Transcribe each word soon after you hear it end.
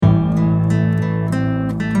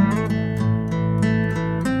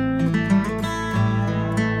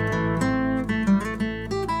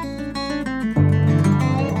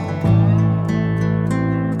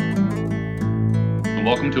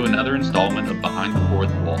welcome to another installment of Behind the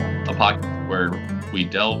Fourth Wall, a podcast where we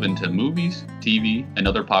delve into movies, TV, and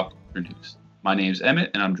other pop culture news. My name's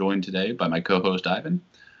Emmett, and I'm joined today by my co-host Ivan.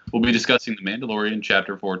 We'll be discussing The Mandalorian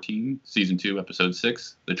Chapter 14, Season 2, Episode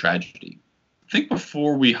 6, The Tragedy. I think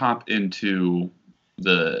before we hop into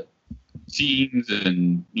the scenes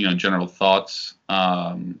and, general thoughts,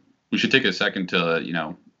 we should take a second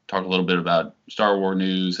to, talk a little bit about Star Wars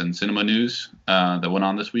news and cinema news that went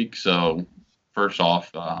on this week. So first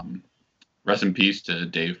off, rest in peace to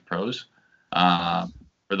Dave Prose.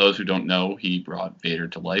 For those who don't know, he brought Vader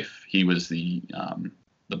to life. He was the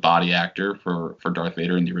body actor for Darth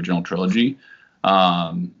Vader in the original trilogy.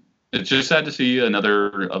 It's just sad to see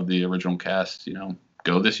another of the original cast,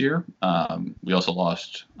 go this year. We also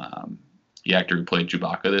lost the actor who played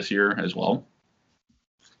Chewbacca this year as well.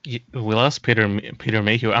 We lost Peter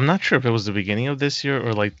Mayhew. I'm not sure if it was the beginning of this year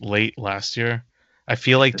or like late last year. I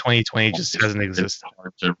feel like 2020 just hasn't existed. It's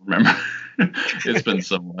hard to remember. It's been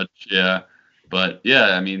so much, yeah. But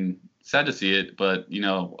yeah, I mean, sad to see it. But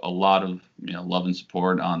a lot of love and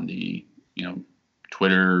support on the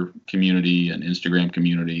Twitter community and Instagram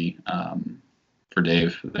community for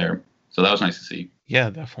Dave there. So that was nice to see.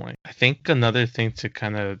 Yeah, definitely. I think another thing to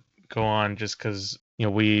kind of go on, just because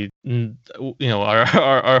our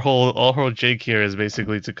whole jig here is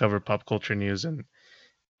basically to cover pop culture news and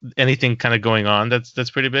anything kind of going on that's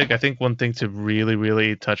pretty big. I think one thing to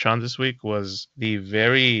really touch on this week was the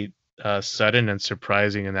very sudden and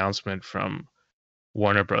surprising announcement from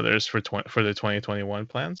Warner Brothers for the 2021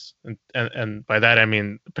 plans, and by that I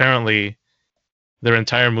mean apparently their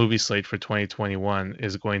entire movie slate for 2021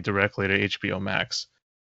 is going directly to HBO Max.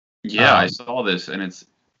 Yeah, I saw this, and it's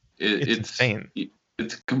insane.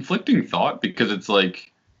 It's a conflicting thought because it's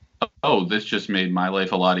like, oh, this just made my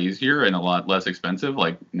life a lot easier and a lot less expensive.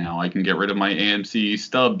 Like now I can get rid of my AMC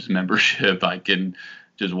Stubs membership. I can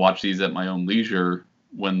just watch these at my own leisure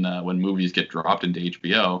when movies get dropped into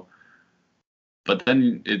HBO. But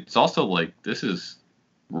then it's also like this is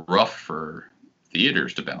rough for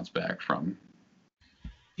theaters to bounce back from.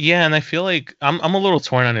 Yeah, and I feel like I'm a little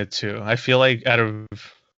torn on it too. I feel like out of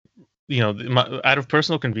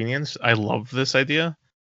personal convenience, I love this idea.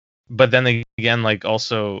 But then again, like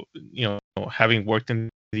also, having worked in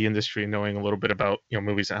the industry, knowing a little bit about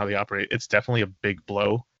movies and how they operate, it's definitely a big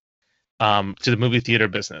blow to the movie theater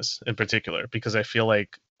business in particular, because I feel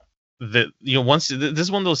like that once this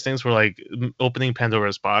is one of those things where like opening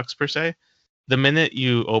Pandora's box per se, the minute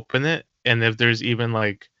you open it, and if there's even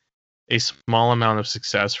like a small amount of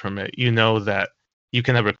success from it, that you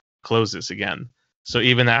can never close this again. So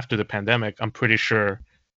even after the pandemic, I'm pretty sure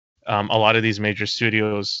a lot of these major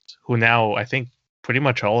studios, who now I think pretty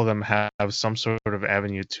much all of them have some sort of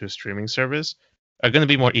avenue to a streaming service, are going to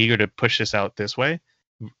be more eager to push this out this way,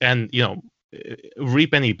 and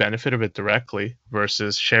reap any benefit of it directly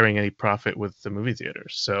versus sharing any profit with the movie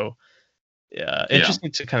theaters. So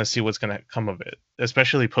interesting to kind of see what's going to come of it,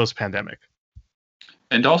 especially post-pandemic.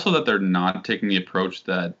 And also that they're not taking the approach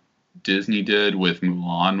that Disney did with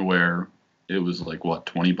Mulan, where it was like what,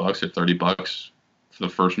 $20 or $30 for the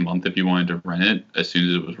first month if you wanted to rent it as soon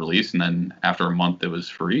as it was released, and then after a month it was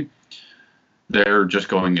free. They're just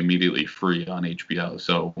going immediately free on HBO.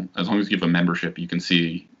 So as long as you have a membership, you can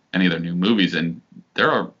see any of their new movies, and there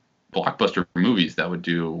are blockbuster movies that would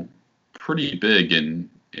do pretty big in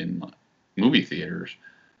movie theaters.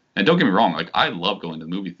 And don't get me wrong, like I love going to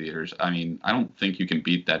movie theaters. I mean, I don't think you can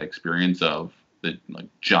beat that experience of the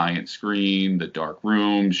giant screen, the dark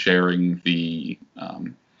room, sharing the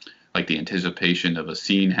the anticipation of a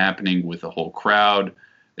scene happening with the whole crowd.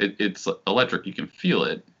 It's electric. You can feel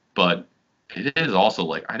it, but it is also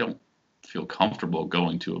like I don't feel comfortable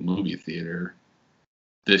going to a movie theater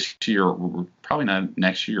this year, or probably not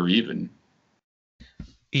next year even.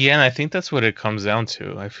 Yeah, and I think that's what it comes down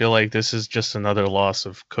to. I feel like this is just another loss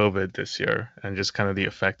of COVID this year, and just kind of the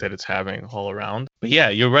effect that it's having all around. But yeah,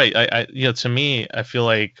 you're right. I to me, I feel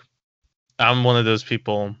like I'm one of those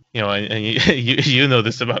people, and you know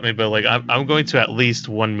this about me, but like I'm going to at least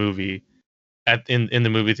one movie in the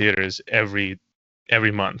movie theaters every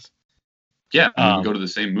month. Yeah, we go to the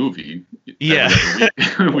same movie. Yeah,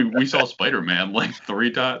 we saw Spider-Man like 3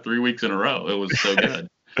 weeks in a row. It was so good.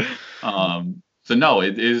 So no,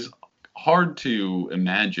 it is hard to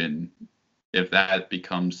imagine if that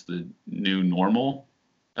becomes the new normal,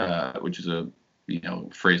 which is a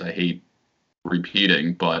phrase I hate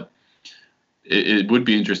repeating, but it would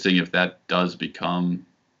be interesting if that does become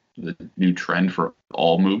the new trend for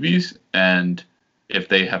all movies, and if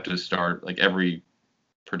they have to start, like every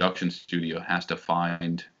production studio has to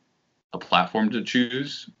find a platform to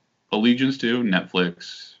choose allegiance to,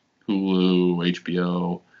 Netflix, Hulu,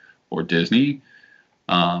 HBO, or Disney.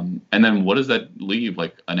 And then what does that leave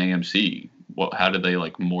like an AMC? How do they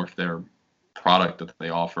like morph their product that they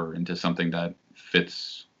offer into something that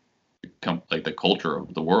fits like the culture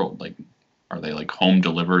of the world? Like, are they like home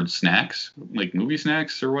delivered snacks, like movie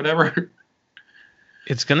snacks or whatever?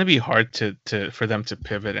 It's gonna be hard to for them to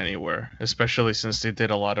pivot anywhere, especially since they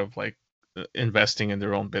did a lot of like investing in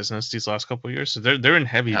their own business these last couple of years. So they're in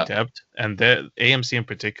heavy Yeah. debt, and the AMC in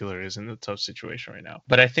particular is in a tough situation right now.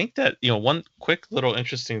 But I think that one quick little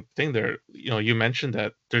interesting thing there, you mentioned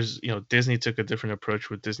that there's Disney took a different approach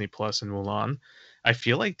with Disney Plus and Mulan. I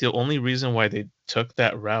feel like the only reason why they took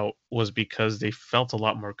that route was because they felt a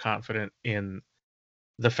lot more confident in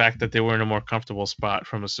the fact that they were in a more comfortable spot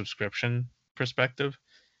from a subscription perspective.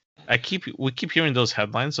 We keep hearing those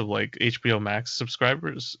headlines of like HBO Max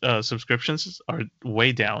subscriptions are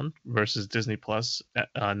way down versus Disney Plus,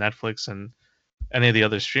 Netflix, and any of the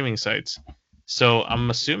other streaming sites. So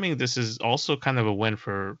I'm assuming this is also kind of a win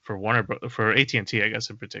for for AT&T, I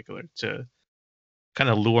guess in particular, to kind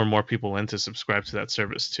of lure more people in to subscribe to that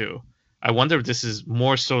service too. I wonder if this is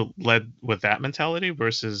more so led with that mentality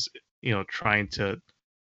versus trying to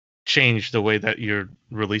change the way that you're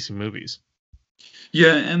releasing movies.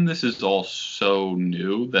 Yeah, and this is all so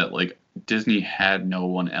new that like Disney had no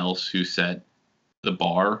one else who set the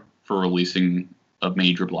bar for releasing a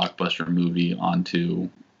major blockbuster movie onto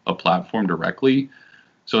a platform directly.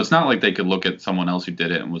 So it's not like they could look at someone else who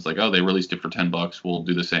did it and was like, "Oh, they released it for $10, we'll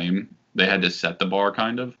do the same." They had to set the bar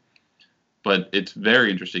kind of. But it's very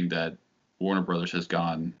interesting that Warner Brothers has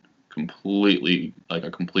gone completely like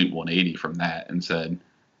a complete 180 from that and said,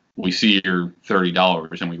 we see your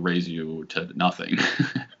 $30 and we raise you to nothing.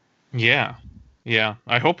 Yeah.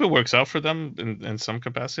 I hope it works out for them in some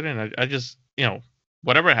capacity. And I just,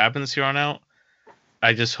 whatever happens here on out,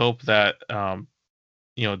 I just hope that,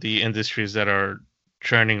 the industries that are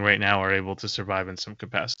churning right now are able to survive in some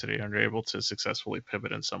capacity and are able to successfully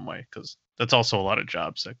pivot in some way. Because that's also a lot of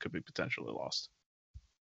jobs that could be potentially lost.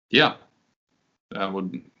 Yeah, that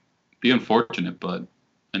would be unfortunate, but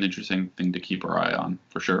an interesting thing to keep our eye on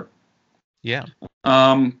for sure. Yeah.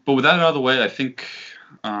 But with that out of the way, I think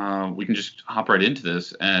we can just hop right into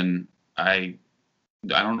this. And I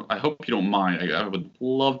hope you don't mind. I would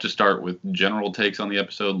love to start with general takes on the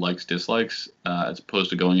episode, likes, dislikes, as opposed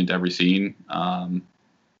to going into every scene.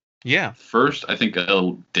 Yeah. First, I think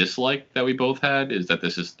a dislike that we both had is that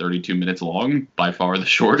this is 32 minutes long, by far the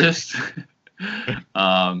shortest.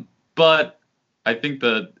 But I think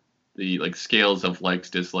the like scales of likes,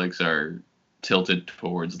 dislikes are tilted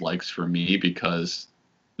towards likes for me because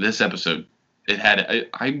this episode,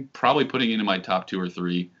 I'm probably putting it in my top 2 or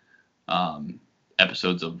 3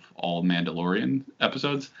 episodes of all Mandalorian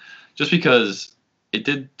episodes, just because it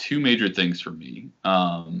did 2 major things for me.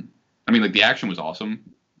 I mean, like the action was awesome,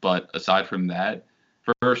 but aside from that,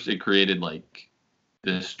 first it created like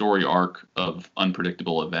the story arc of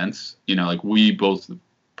unpredictable events. Like we both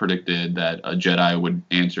predicted that a Jedi would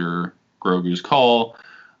answer Grogu's call.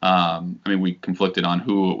 I mean, we conflicted on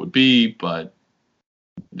who it would be, but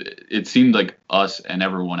it seemed like us and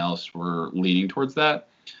everyone else were leaning towards that.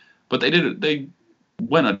 But they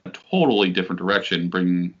went a totally different direction,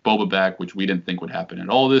 bringing Boba back, which we didn't think would happen at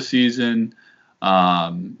all this season.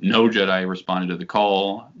 No Jedi responded to the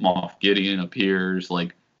call. Moff Gideon appears.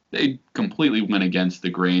 Like, they completely went against the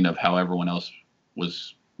grain of how everyone else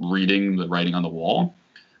was reading the writing on the wall.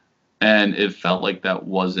 And it felt like that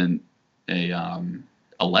wasn't a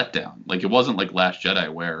letdown. Like, it wasn't like Last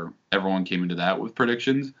Jedi where everyone came into that with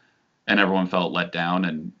predictions and everyone felt let down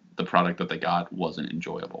and the product that they got wasn't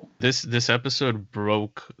enjoyable. This episode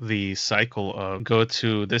broke the cycle of go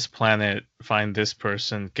to this planet, find this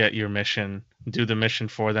person, get your mission, do the mission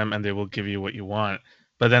for them, and they will give you what you want.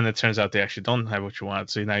 But then it turns out they actually don't have what you want,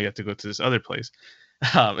 so now you have to go to this other place.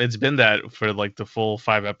 It's been that for like the full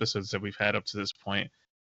 5 episodes that we've had up to this point.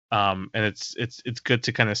 And it's good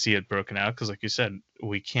to kind of see it broken out because, like you said,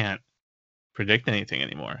 we can't predict anything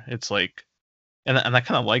anymore. It's like, and I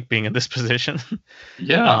kind of like being in this position.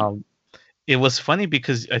 Yeah. It was funny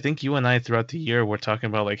because I think you and I throughout the year were talking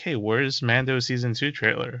about like, hey, where's Mando season 2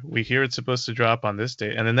 trailer? We hear it's supposed to drop on this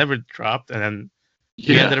date, and it never dropped. And then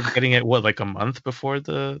we ended up getting it like a month before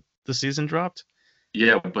the season dropped.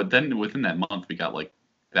 Yeah, but then within that month we got like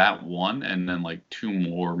that one and then like 2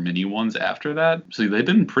 more mini ones after that. So they've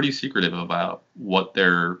been pretty secretive about what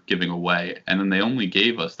they're giving away. And then they only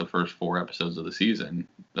gave us the first 4 episodes of the season.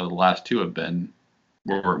 The last 2 have been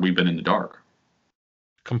where we've been in the dark.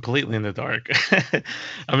 Completely in the dark.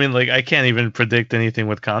 I mean, like I can't even predict anything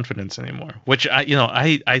with confidence anymore. Which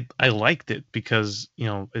I liked it because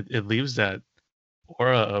it leaves that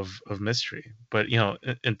aura of mystery. But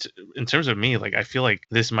in terms of me, like I feel like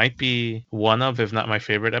this might be one of, if not my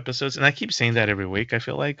favorite episodes. And I keep saying that every week, I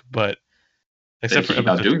feel like, but They except for keep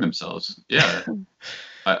episode outdoing themselves. Yeah,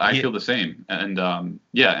 I yeah, feel the same. And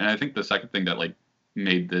yeah, and I think the second thing that like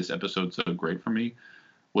made this episode so great for me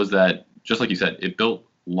was that, just like you said, it built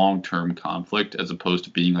long-term conflict as opposed to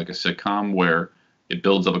being like a sitcom where it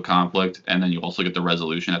builds up a conflict and then you also get the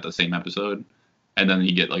resolution at the same episode, and then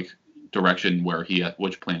you get like direction where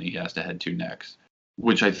which planet he has to head to next,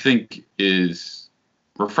 which I think is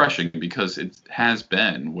refreshing because it has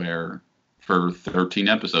been where for 13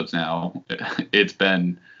 episodes now it's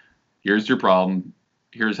been, here's your problem,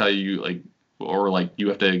 here's how you like, or like you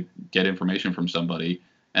have to get information from somebody,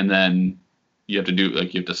 and then you have to do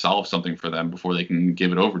like, you have to solve something for them before they can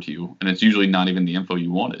give it over to you, and it's usually not even the info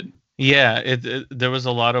you wanted. yeah, there was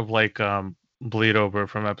a lot of like bleed over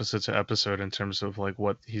from episode to episode in terms of like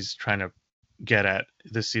what he's trying to get at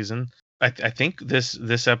this season. I think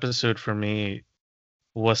this episode for me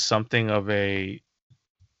was something of a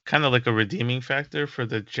kind of like a redeeming factor for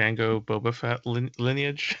the Django Boba Fett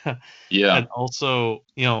lineage. Yeah. And also,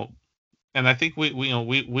 and I think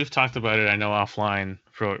we've talked about it, I know, offline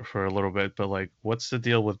for a little bit, but like what's the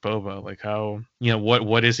deal with Boba? Like how,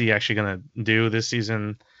 what is he actually going to do this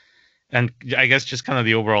season? And I guess just kind of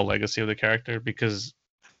the overall legacy of the character, because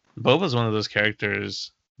Boba's one of those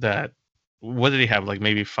characters that, what did he have, like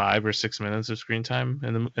maybe 5 or 6 minutes of screen time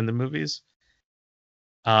in the movies?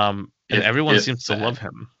 And everyone If seems to that, love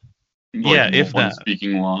him. like Yeah, if one that.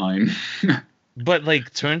 speaking line. But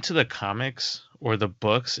like turn to the comics or the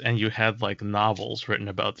books and you had like novels written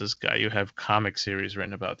about this guy. You have comic series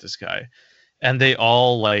written about this guy. And they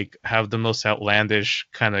all like have the most outlandish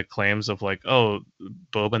kind of claims of like, oh,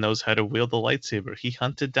 Boba knows how to wield the lightsaber. He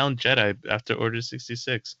hunted down Jedi after Order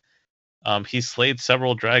 66. He slayed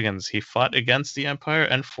several dragons. He fought against the Empire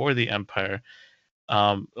and for the Empire.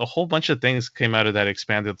 A whole bunch of things came out of that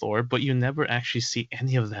expanded lore, but you never actually see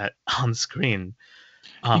any of that on screen.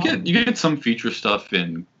 You get some feature stuff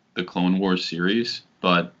in the Clone Wars series,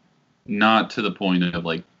 but not to the point of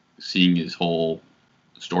like seeing his whole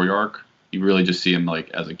story arc. You really just see him like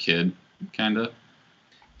as a kid, kind of.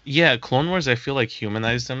 Yeah, Clone Wars, I feel like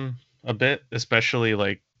humanized him a bit, especially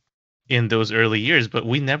like in those early years, but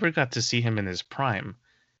we never got to see him in his prime.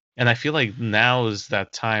 And I feel like now is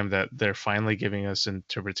that time that they're finally giving us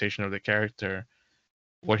interpretation of the character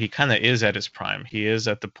where he kind of is at his prime. He is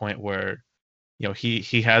at the point where,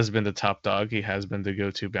 he has been the top dog. He has been the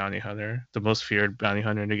go-to bounty hunter, the most feared bounty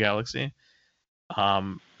hunter in the galaxy.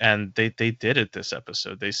 And they did it this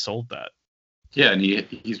episode. They sold that. Yeah, and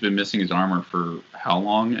he's been missing his armor for how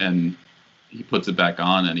long, and he puts it back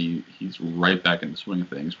on, and he's right back in the swing of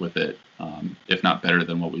things with it, if not better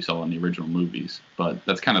than what we saw in the original movies. But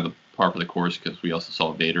that's kind of the par for the course because we also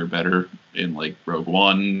saw Vader better in like Rogue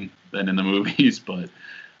One than in the movies. But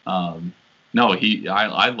no,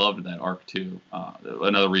 I loved that arc too.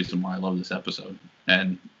 Another reason why I love this episode,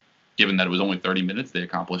 and given that it was only 30 minutes, they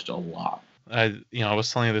accomplished a lot. I was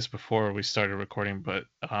telling you this before we started recording, but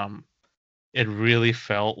it really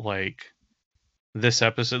felt like this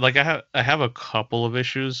episode, like I have a couple of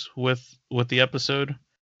issues with the episode,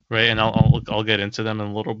 right? And I'll get into them in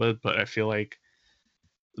a little bit, but I feel like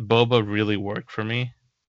Boba really worked for me.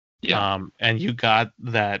 Yeah, And you got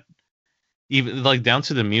that, even like down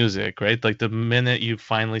to the music, right? Like the minute you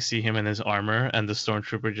finally see him in his armor and the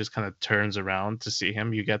stormtrooper just kind of turns around to see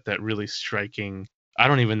him, you get that really striking, I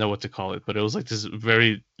don't even know what to call it, but it was like this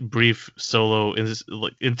very brief solo,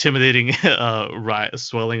 like intimidating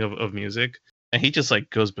swelling of music, and he just like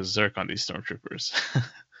goes berserk on these stormtroopers.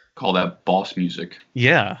 call that boss music.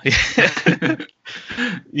 Yeah,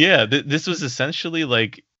 yeah. This was essentially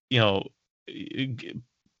like,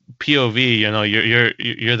 POV.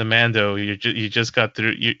 You're the Mando. You just got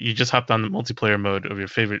through. You just hopped on the multiplayer mode of your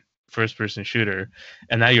favorite first person shooter,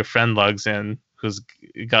 and now your friend logs in who's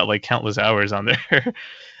got like countless hours on there, and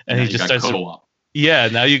Now he you just got starts. co-op. Yeah,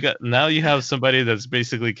 now you have somebody that's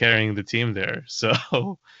basically carrying the team there.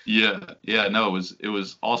 So Yeah, no, it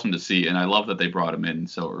was awesome to see, and I love that they brought him in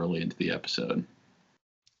so early into the episode.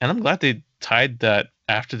 and I'm glad they tied that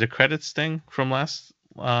after the credits thing from last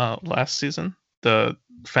season, the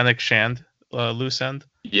Fennec Shand loose end.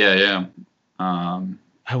 Yeah.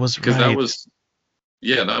 I was Because right.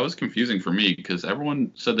 that was confusing for me because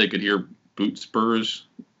everyone said they could hear boot spurs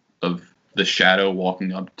of the Shadow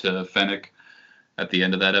walking up to Fennec at the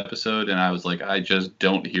end of that episode, and I was like, I just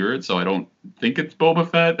don't hear it, so I don't think it's Boba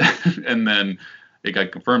Fett. And then it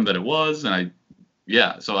got confirmed that it was, and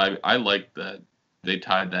so I liked that they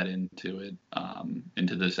tied that into it,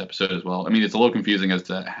 into this episode as well. I mean, it's a little confusing as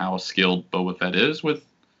to how skilled Boba Fett is with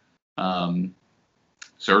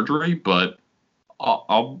surgery, but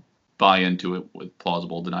I'll buy into it with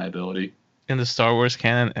plausible deniability. In the Star Wars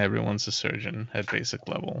canon, everyone's a surgeon at basic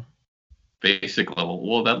level. Basic level.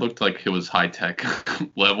 Well, that looked like it was high tech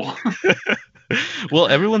level. Well,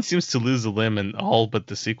 everyone seems to lose a limb in all but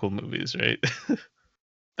the sequel movies, right?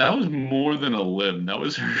 That was more than a limb. That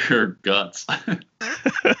was her guts.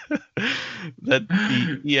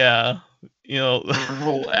 Yeah, her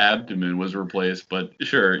whole abdomen was replaced. But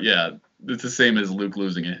sure, yeah, it's the same as Luke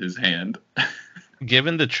losing his hand.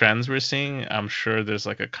 Given the trends we're seeing, I'm sure there's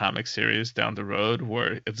like a comic series down the road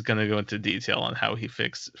where it's gonna go into detail on how he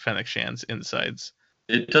fixed Fennec Shan's insides.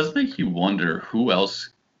 It does make you wonder who else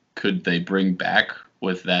could they bring back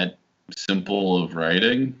with that simple of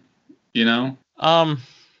writing,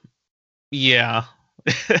 Yeah.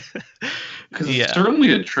 Because it's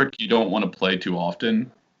certainly a trick you don't want to play too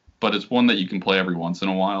often, but it's one that you can play every once in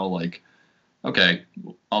a while. Like, okay,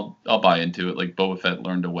 I'll buy into it. Like Boba Fett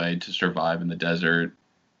learned a way to survive in the desert.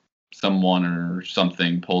 Someone or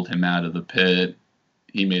something pulled him out of the pit.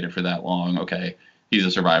 He made it for that long. Okay, he's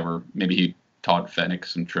a survivor. Maybe he taught Fennec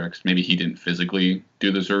some tricks. Maybe he didn't physically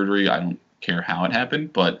do the surgery. I don't care how it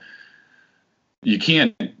happened, but you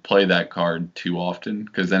can't play that card too often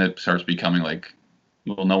because then it starts becoming like,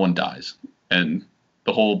 well, no one dies. And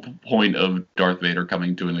the whole point of Darth Vader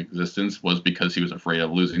coming to an existence was because he was afraid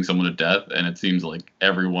of losing someone to death, and it seems like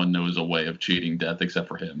everyone knows a way of cheating death except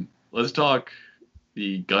for him. Let's talk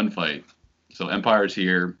the gunfight. So Empire's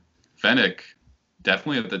here. Fennec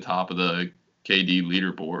definitely at the top of the KD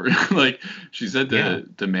leaderboard. Like she said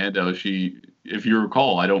to Mando, if you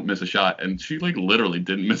recall, I don't miss a shot, and she like literally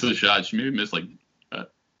didn't miss a shot. She maybe missed like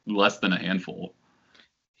less than a handful.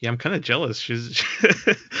 Yeah, I'm kind of jealous. She'd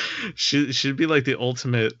be like the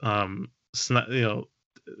ultimate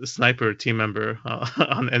sniper team member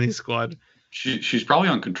on any squad. She's probably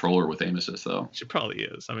on controller with aim assist though. She probably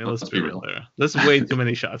is. I mean, let's be real there. That's way too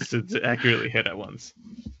many shots to accurately hit at once.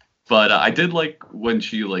 But I did like when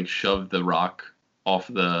she like shoved the rock off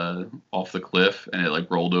the cliff and it like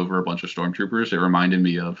rolled over a bunch of stormtroopers. It reminded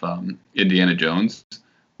me of Indiana Jones,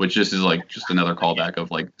 which just is like just another callback of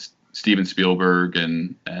like Steven Spielberg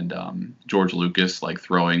and George Lucas like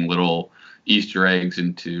throwing little Easter eggs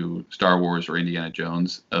into Star Wars or Indiana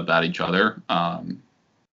Jones about each other.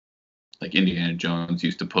 Like Indiana Jones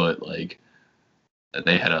used to put like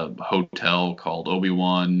they had a hotel called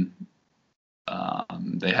Obi-Wan.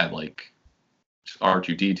 They had like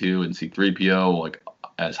R2D2 and C3PO like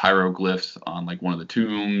as hieroglyphs on like one of the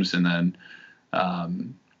tombs, and then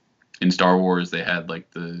in Star Wars they had like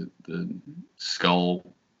the skull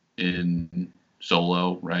in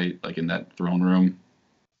Solo, right? Like in that throne room.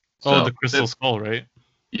 So the crystal skull, right?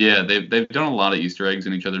 Yeah, they've done a lot of Easter eggs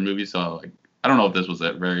in each other's movies, so like, I don't know if this was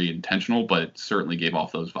that very intentional, but it certainly gave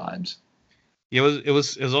off those vibes. Yeah, it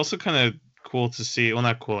was also kind of cool to see. Well,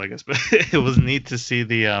 not cool, I guess, but it was neat to see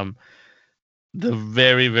the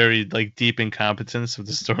very, very like deep incompetence of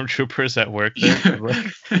the stormtroopers at work there.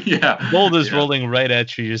 Like, yeah, boulders rolling right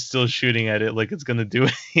at you. You're still shooting at it like it's gonna do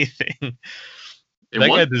anything. That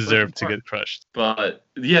guy deserved to get crushed. But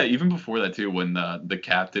yeah, even before that too, when the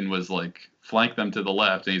captain was like, flank them to the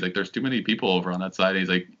left, and he's like, there's too many people over on that side. And he's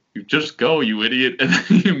like, you just go, you idiot, and then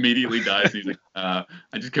he immediately dies. And he's like, I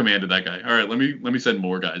just commanded that guy. All right, let me send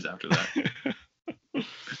more guys after that.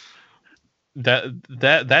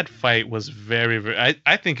 That fight was very, very.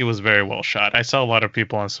 I think it was very well shot. I saw a lot of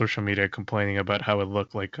people on social media complaining about how it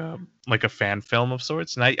looked like a fan film of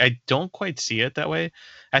sorts, and I don't quite see it that way.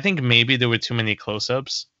 I think maybe there were too many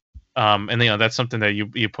close-ups, and that's something that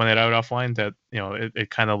you pointed out offline, that it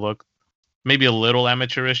kind of looked maybe a little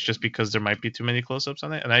amateurish just because there might be too many close-ups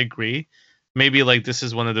on it, and I agree. Maybe like this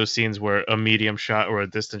is one of those scenes where a medium shot or a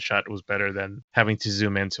distant shot was better than having to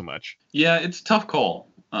zoom in too much. Yeah, it's a tough call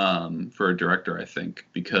for a director, I think,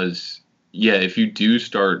 because if you do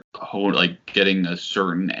start like getting a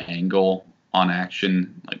certain angle on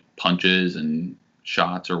action, like punches and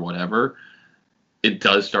shots or whatever, it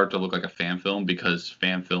does start to look like a fan film, because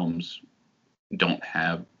fan films don't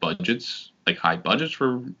have budgets, like high budgets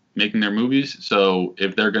for making their movies. So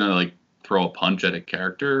if they're gonna like throw a punch at a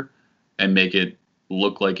character and make it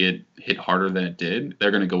look like it hit harder than it did,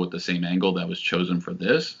 they're going to go with the same angle that was chosen for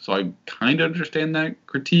this. So I kind of understand that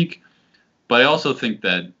critique, but I also think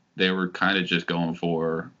that they were kind of just going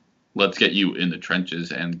for, let's get you in the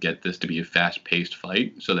trenches and get this to be a fast-paced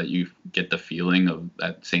fight so that you get the feeling of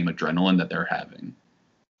that same adrenaline that they're having.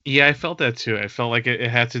 Yeah, I felt that too. I felt like it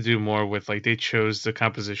had to do more with like they chose the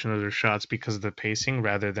composition of their shots because of the pacing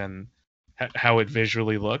rather than how it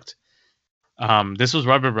visually looked. This was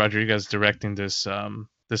Robert Rodriguez directing this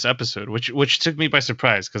episode, which took me by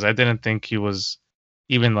surprise because I didn't think he was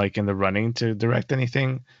even like in the running to direct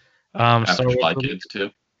anything. After Star Wars Spy related. Kids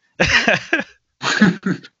too.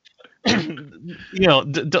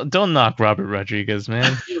 Don't knock Robert Rodriguez,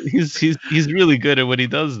 man. He's really good at what he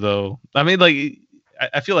does, though. I mean, like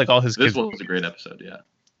I feel like all his This kids, was a great episode, yeah.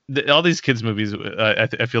 all these kids movies,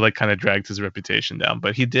 I feel like kind of dragged his reputation down.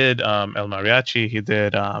 But he did El Mariachi. He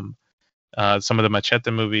did some of the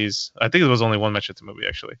Machete movies. I think there was only one Machete movie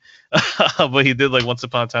actually, but he did like Once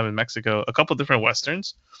Upon a Time in Mexico, a couple different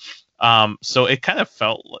westerns. So it kind of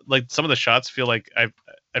felt like some of the shots feel like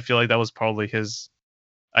I feel like that was probably his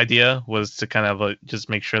idea, was to kind of like just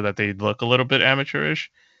make sure that they look a little bit amateurish.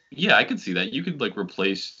 Yeah, I could see that. You could like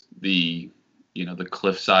replace the the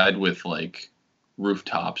cliffside with like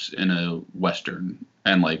rooftops in a western,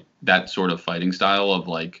 and like that sort of fighting style of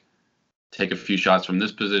like take a few shots from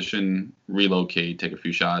this position, relocate, take a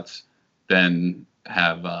few shots, then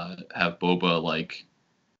have Boba like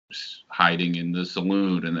hiding in the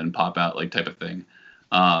saloon and then pop out, like type of thing.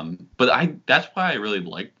 But that's why I really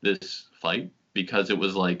liked this fight, because it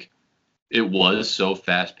was so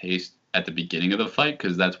fast paced at the beginning of the fight,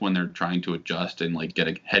 because that's when they're trying to adjust and like get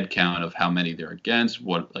a head count of how many they're against,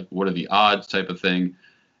 what are the odds type of thing.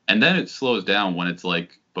 And then it slows down when it's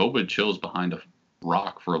like Boba chills behind a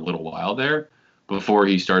rock for a little while there before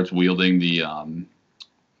he starts wielding the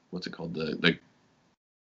what's it called, the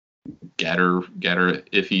gatter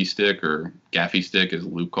iffy stick, or gaffy stick as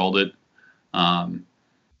Luke called it.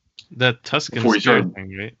 The Tusken Before he started,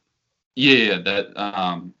 thing, right? yeah,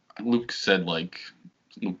 that Luke said, like,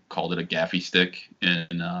 Luke called it a gaffy stick in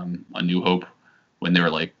A New Hope, when they were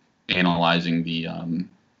like analyzing the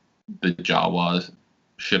Jawas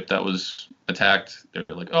ship that was attacked. They're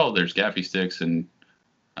like, oh, there's gaffy sticks and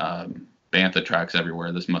bantha tracks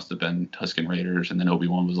everywhere. This must have been Tusken Raiders. And then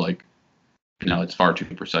Obi-Wan was like, no, it's far too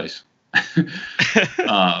precise.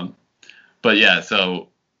 But yeah, so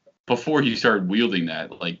before he started wielding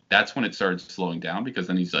that, like that's when it started slowing down, because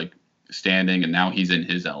then he's like standing and now he's in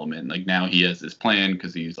his element. Like now he has this plan,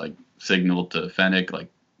 because he's like signaled to Fennec, like,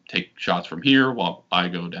 take shots from here while I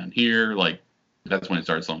go down here. Like that's when it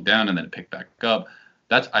started slowing down, and then it picked back up.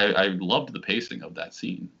 I loved the pacing of that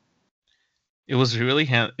scene. It was really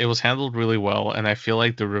it was handled really well, and I feel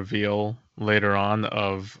like the reveal later on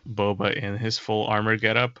of Boba in his full armor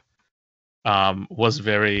getup was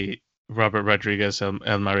very Robert Rodriguez El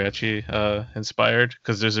Mariachi inspired,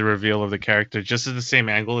 because there's a reveal of the character just at the same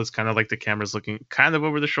angle. It's kind of like the camera's looking kind of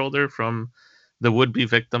over the shoulder from the would-be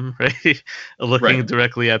victim, right? Looking Right.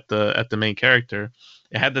 directly at the main character.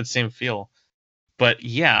 It had that same feel. But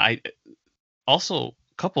yeah, I also, a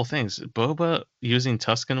couple things. Boba using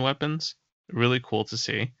Tusken weapons, really cool to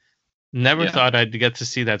see. Never Yeah. thought I'd get to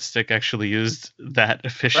see that stick actually used that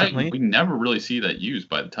efficiently. Right. We never really see that used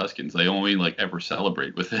by the Tuskens. They only like ever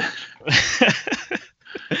celebrate with it.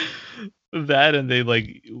 That, and they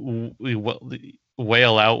like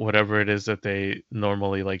wail out whatever it is that they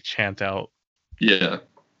normally like chant out. Yeah.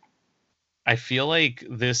 I feel like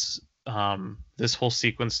this whole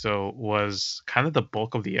sequence though was kind of the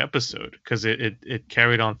bulk of the episode, because it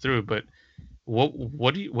carried on through. But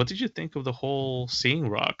what did you think of the whole seeing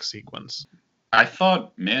rock sequence? I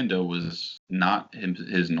thought Mando was not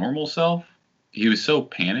his normal self. He was so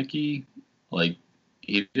panicky. Like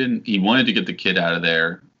he wanted to get the kid out of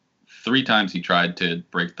there. 3 times he tried to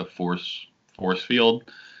break the force field.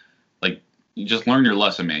 Like, you just learn your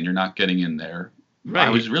lesson, man. You're not getting in there. Right. I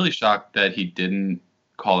was really shocked that he didn't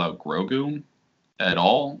call out Grogu at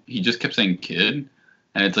all. He just kept saying kid.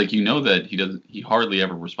 And it's like, that he hardly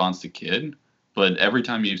ever responds to kid, but every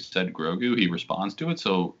time you said Grogu, he responds to it.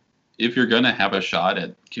 So if you're going to have a shot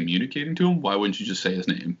at communicating to him, why wouldn't you just say his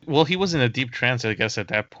name? Well, he was in a deep trance, I guess, at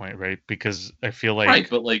that point, right? Because I feel like... Right,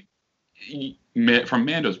 but like, from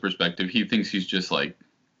Mando's perspective, he thinks he's just like...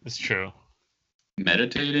 It's true.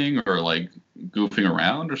 Meditating or like goofing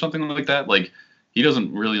around or something like that. Like, he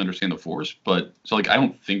doesn't really understand the Force, but so like I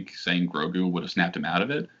don't think saying Grogu would have snapped him out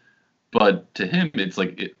of it. But to him, it's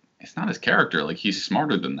like it's not his character. Like, he's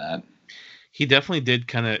smarter than that. He definitely did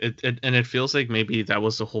kind of and it feels like maybe that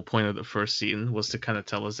was the whole point of the first scene, was to kind of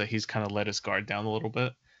tell us that he's kind of let his guard down a little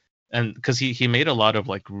bit, and because he made a lot of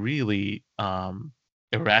like really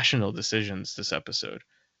irrational decisions this episode.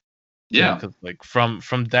 Yeah, because like from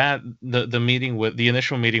that the meeting with the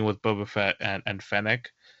initial meeting with Boba Fett and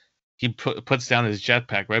Fennec, he puts down his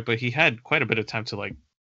jetpack, right? But he had quite a bit of time to like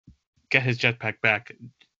get his jetpack back.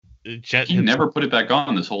 He never put it back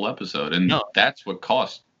on this whole episode, and that's what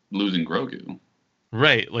cost losing Grogu.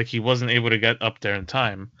 Right, like he wasn't able to get up there in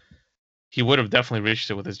time. he would have definitely reached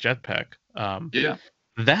it with his jetpack. Yeah.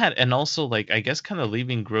 That and also like I guess kind of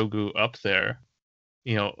leaving Grogu up there,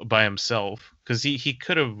 by himself, because he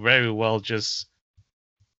could have very well just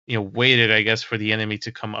waited, I guess, for the enemy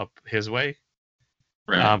to come up his way.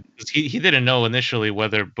 Right. 'Cause he didn't know initially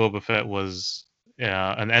whether Boba Fett was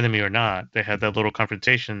an enemy or not. They had that little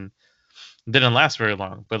confrontation. Didn't last very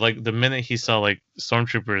long, but like the minute he saw like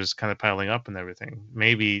stormtroopers kind of piling up and everything,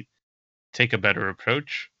 maybe take a better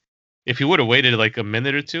approach. If he would have waited like a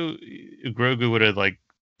minute or two, Grogu would have like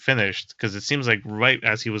finished, because it seems like right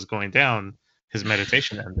as he was going down, his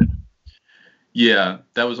meditation ended. Yeah,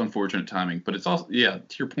 that was unfortunate timing, but it's also, yeah,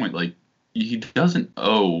 to your point, like he doesn't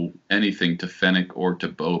owe anything to Fennec or to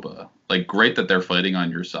Boba. Like, great that they're fighting on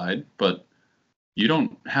your side, but you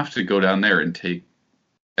don't have to go down there and take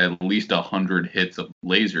at least 100 hits of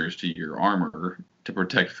lasers to your armor to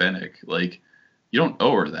protect Fennec. Like, you don't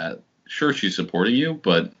owe her that. Sure, she's supporting you,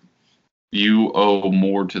 but you owe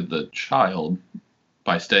more to the child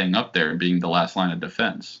by staying up there and being the last line of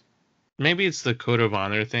defense. Maybe it's the code of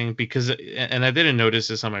honor thing, because, and I didn't notice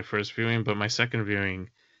this on my first viewing, but my second viewing,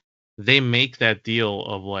 they make that deal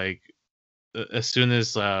of like, as soon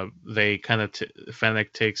as they kind of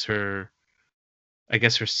Fennec takes her, I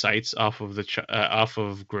guess, her sights off of off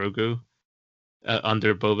of Grogu,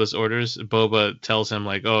 under Boba's orders, Boba tells him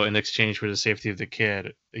like, "Oh, in exchange for the safety of the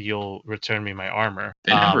kid, you'll return me my armor."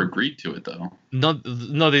 They never agreed to it, though.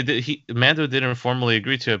 No, they did. Mando didn't formally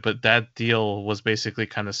agree to it, but that deal was basically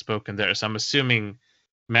kind of spoken there. So I'm assuming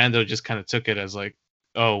Mando just kind of took it as like,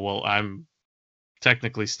 "Oh, well, I'm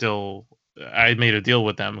technically still, I made a deal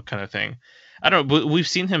with them," kind of thing. I don't know. We've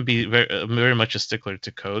seen him be very much a stickler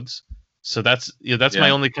to codes. So that's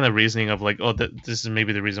my only kind of reasoning of like, oh, this is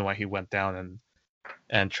maybe the reason why he went down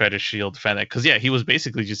and try to shield Fennec, because he was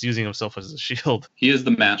basically just using himself as a shield. He is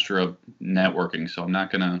the master of networking, so I'm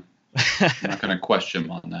not gonna question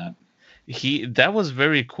him on that. That was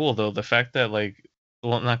very cool though. The fact that like,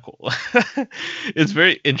 well, not cool. It's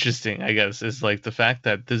very interesting, I guess. Is like the fact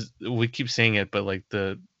that we keep saying it, but like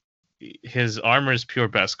his armor is pure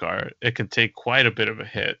Beskar. It can take quite a bit of a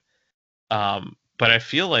hit. But I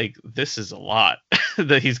feel like this is a lot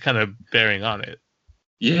that he's kind of bearing on it.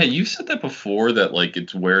 Yeah, you said that before, that like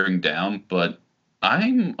it's wearing down, but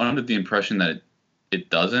I'm under the impression that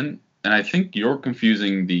it doesn't. And I think you're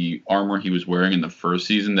confusing the armor he was wearing in the first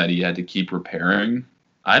season that he had to keep repairing.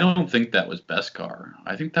 I don't think that was Beskar.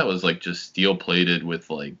 I think that was like just steel plated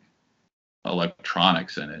with like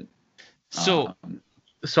electronics in it. So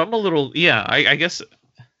I'm a little, yeah. I guess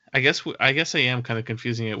I am kind of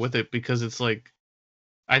confusing it with it, because it's like,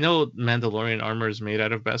 I know Mandalorian armor is made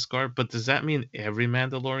out of Beskar, but does that mean every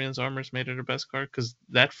Mandalorian's armor is made out of Beskar? Because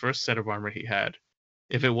that first set of armor he had,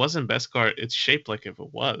 if it wasn't Beskar, it's shaped like if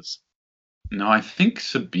it was. No, I think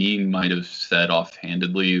Sabine might have said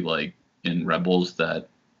offhandedly, like in Rebels, that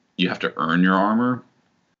you have to earn your armor.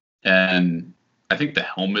 And I think the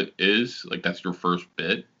helmet is like, that's your first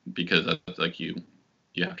bit, because that's like you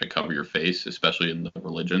have to cover your face, especially in the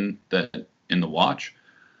religion that in the Watch.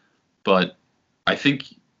 But I think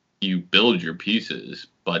you build your pieces,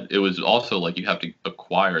 but it was also like you have to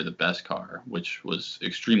acquire the Beskar, which was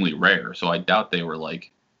extremely rare. So I doubt they were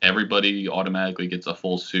like, everybody automatically gets a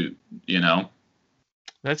full suit,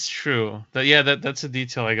 That's true. That's a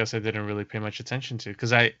detail I guess I didn't really pay much attention to,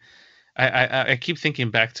 because I keep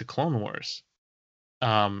thinking back to Clone Wars,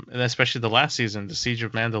 and especially the last season, the Siege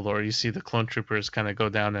of Mandalore. You see the clone troopers kind of go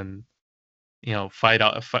down and fight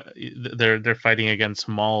out. They're fighting against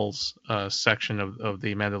Maul's section of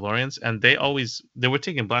the Mandalorians, and they were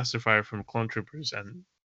taking blaster fire from clone troopers and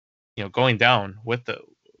going down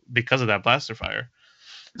because of that blaster fire.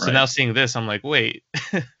 Right. So now seeing this, I'm like, wait.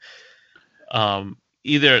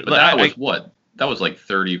 Either but that was like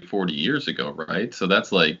 30-40 years ago, right? So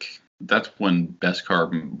that's when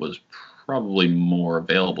Beskar was probably more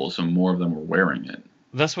available, so more of them were wearing it.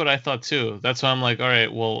 That's what I thought too. That's why I'm like, all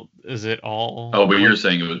right, well, is it all? Oh, but you're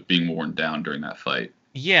saying it was being worn down during that fight.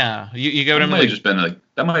 Yeah, you get what I mean.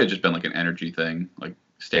 That might have just been like an energy thing, like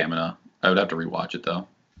stamina. I would have to rewatch it though.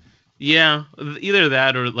 Yeah, either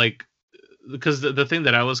that or like, because the thing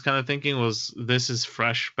that I was kind of thinking was, this is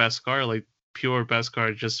fresh Beskar, like pure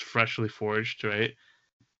Beskar, just freshly forged, right?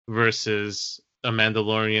 Versus a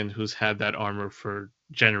Mandalorian who's had that armor for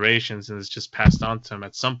generations and it's just passed on to him.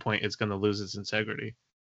 At some point, it's going to lose its integrity.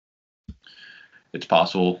 It's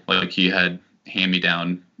possible. Like he had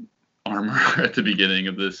hand-me-down armor at the beginning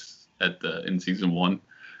of this, in season 1.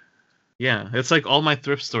 Yeah, it's like all my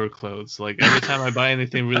thrift store clothes. Like every time I buy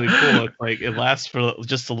anything really cool, it's like it lasts for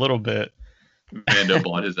just a little bit. Mando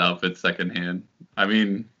bought his outfit secondhand. I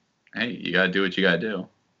mean, hey, you gotta do what you gotta do.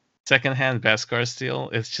 secondhand Beskar steel,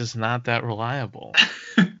 it's just not that reliable.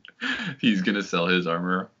 He's gonna sell his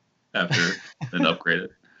armor after and upgrade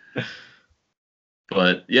it.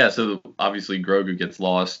 But yeah, so obviously Grogu gets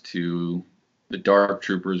lost to the Dark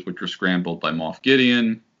Troopers, which were scrambled by Moff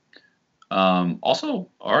Gideon. Also,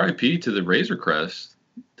 R.I.P. to the Razor Crest.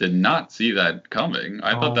 Did not see that coming.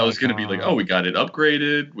 I thought that my was going to be like, oh, God. we got it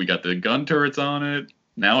upgraded. We got the gun turrets on it.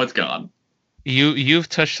 Now it's gone. You've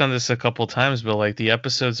touched on this a couple times, but like the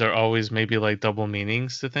episodes are always maybe like double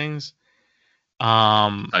meanings to things.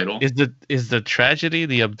 Title. Is the tragedy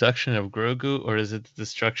the abduction of Grogu, or is it the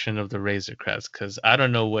destruction of the Razor Crest? Because I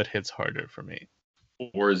don't know what hits harder for me.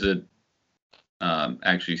 Or is it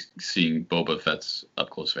actually seeing Boba Fett's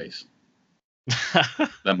up close face?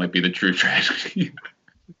 That might be the true tragedy.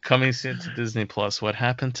 Coming soon to Disney Plus. What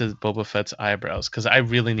happened to Boba Fett's eyebrows? Because I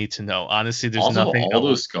really need to know. Honestly, there's Also, nothing all else.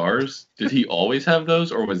 those scars, did he always have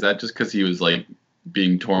those? Or was that just because he was like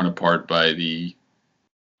being torn apart by the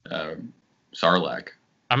Sarlacc?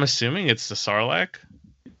 I'm assuming it's the Sarlacc.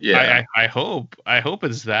 Yeah. I hope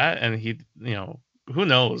it's that, and he, who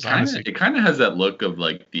knows? Honestly, It kind of has that look of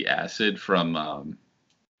like the acid from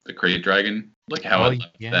the Krayt Dragon, like how it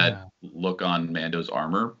left that look on Mando's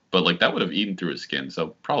armor, but like that would have eaten through his skin,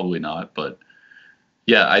 so probably not. But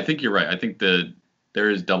yeah, I think you're right. I think there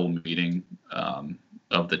is double meaning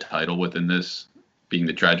of the title within this being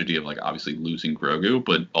the tragedy of like obviously losing Grogu,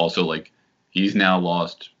 but also like he's now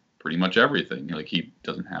lost pretty much everything. Like he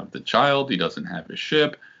doesn't have the child, he doesn't have his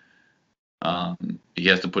ship. He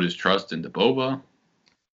has to put his trust into Boba.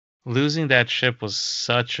 losing that ship was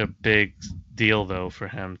such a big deal, though, for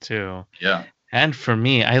him too. Yeah. And for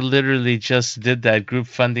me, I literally just did that group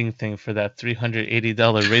funding thing for that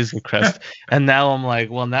 $380 Razor Crest, and now I'm like,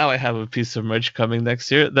 well, now I have a piece of merch coming next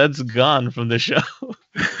year. That's gone from the show.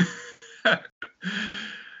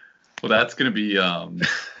 Well, that's gonna be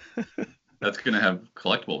that's gonna have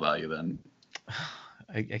collectible value then.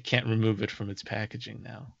 I can't remove it from its packaging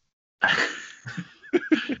now.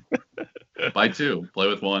 Buy two, play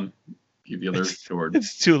with one, keep the other stored.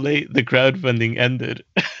 It's too late. The crowdfunding ended.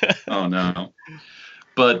 Oh no.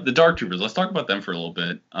 But the Dark Troopers, let's talk about them for a little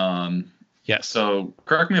bit. Yes. So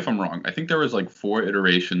correct me if I'm wrong. I think there was like 4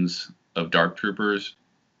 iterations of Dark Troopers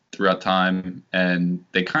throughout time, and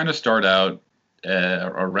they kind of start out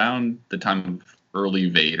around the time of early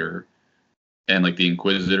Vader and like the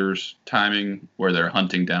Inquisitors timing, where they're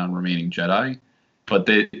hunting down remaining Jedi. But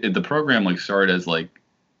the program like started as like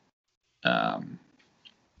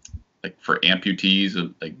for amputees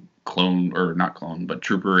of like clone or not clone, but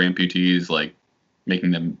trooper amputees, like making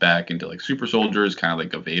them back into like super soldiers, kind of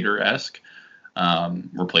like a Vader-esque,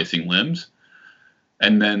 replacing limbs.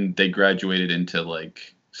 And then they graduated into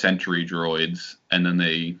like sentry droids, and then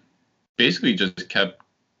they basically just kept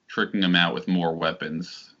tricking them out with more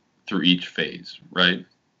weapons through each phase, right?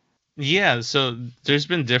 Yeah, so there's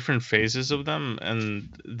been different phases of them, and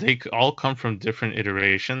they all come from different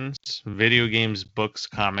iterations: video games, books,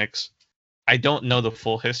 comics. I don't know the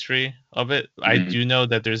full history of it. I do know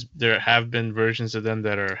that there have been versions of them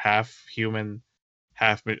that are half human,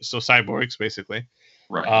 so cyborgs basically.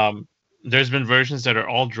 Right. There's been versions that are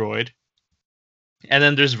all droid, and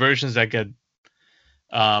then there's versions that get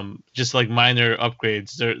just like minor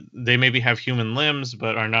upgrades. They maybe have human limbs,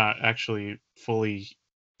 but are not actually fully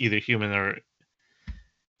either human or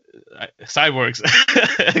cyborgs.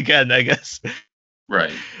 Again, I guess.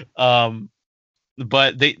 Right.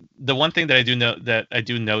 But the one thing that I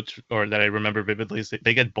do note or that I remember vividly is that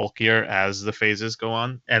they get bulkier as the phases go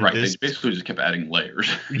on, and right, they basically just kept adding layers.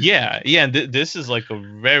 yeah, and this is like a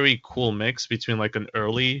very cool mix between like an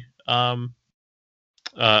early Dark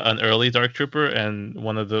Trooper and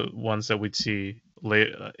one of the ones that we'd see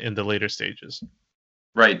in the later stages.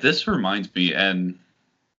 Right. This reminds me, and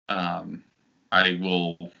I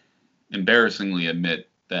will embarrassingly admit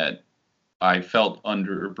that I felt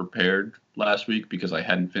underprepared last week because I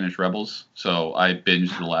hadn't finished Rebels. So I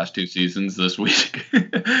binged the last 2 seasons this week.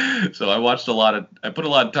 So I put a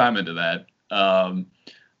lot of time into that.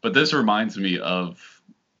 But this reminds me of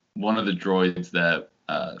one of the droids that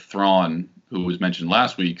Thrawn, who was mentioned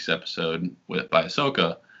last week's episode by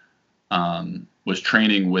Ahsoka, was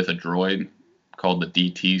training with a droid called the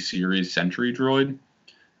DT series Sentry droid.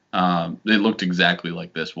 They looked exactly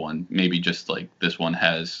like this one. Maybe just like this one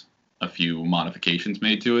has a few modifications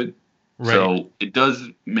made to it. Right. So it does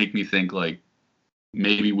make me think like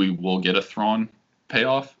maybe we will get a Thrawn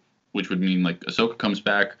payoff, which would mean like Ahsoka comes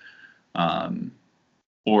back,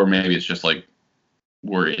 or maybe it's just like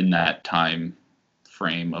we're in that time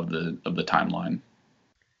frame of the timeline.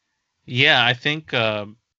 Yeah, I think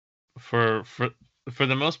for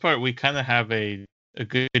the most part we kind of have a a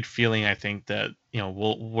good feeling. I think that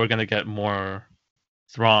we're gonna get more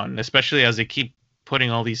Thrawn, especially as they keep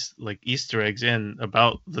putting all these like Easter eggs in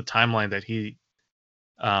about the timeline that he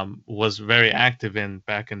was very active in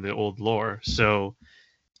back in the old lore. So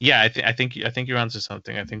yeah, I think you're onto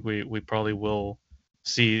something. I think we probably will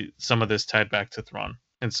see some of this tied back to Thrawn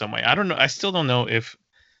in some way. I don't know. I still don't know if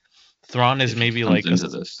Thrawn is if he maybe comes like into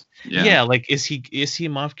this. Yeah. yeah, like is he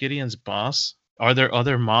Moff Gideon's boss? Are there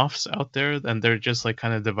other Moffs out there, and they're just like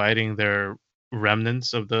kind of dividing their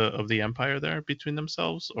remnants of the Empire there between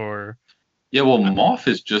themselves, or Yeah, well, I don't know. Moff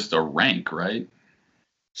is just a rank, right?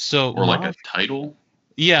 So Or like a Moff, title,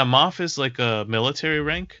 yeah, Moff is like a military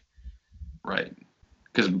rank. right?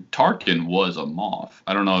 Because Tarkin was a Moff.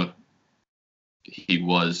 I don't know if he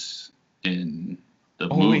was in the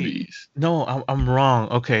Oh wait, movies. no, I'm wrong.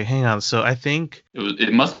 Okay, hang on. So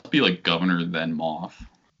It must be like Governor then Moff.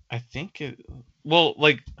 I think it. Well,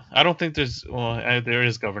 like I don't think there's. Well, there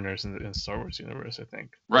is governors in the Star Wars universe. I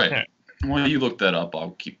think. Right. Yeah. Well, you look that up.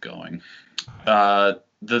 I'll keep going.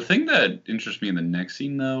 The thing that interests me in the next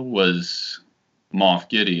scene, though, was Moff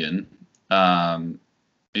Gideon um,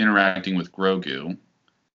 interacting with Grogu,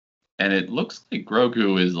 and it looks like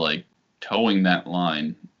Grogu is like towing that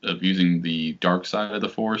line of using the dark side of the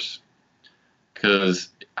Force, because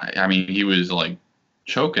I mean he was like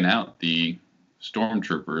choking out the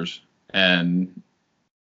stormtroopers, and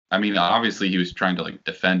I mean obviously he was trying to like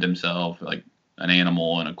defend himself like an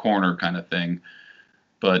animal in a corner kind of thing,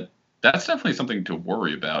 but that's definitely something to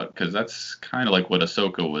worry about because that's kind of like what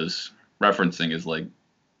Ahsoka was referencing is like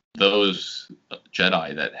those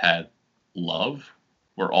Jedi that had love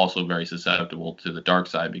were also very susceptible to the dark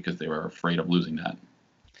side because they were afraid of losing that.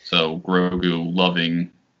 So Grogu loving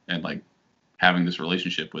and like having this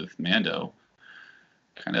relationship with Mando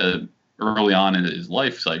kind of early on in his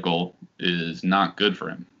life cycle is not good for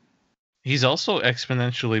him. He's also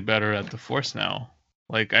exponentially better at the Force now.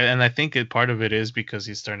 Like, and I think part of it is because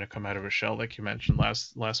he's starting to come out of his shell, like you mentioned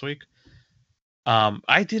last week.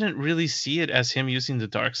 I didn't really see it as him using the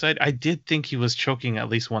dark side. I did think he was choking at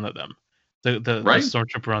least one of them, the Right?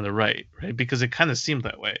 stormtrooper on the right, because it kind of seemed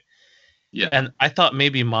that way. Yeah. And I thought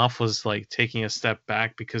maybe Moff was like taking a step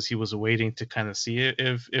back because he was waiting to kind of see it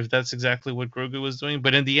if that's exactly what Grogu was doing.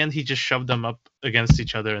 But in the end, he just shoved them up against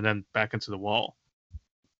each other and then back into the wall.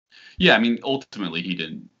 Yeah, I mean, ultimately, he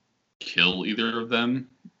didn't kill either of them.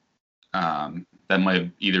 That might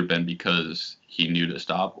have either been because he knew to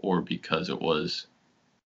stop or because it was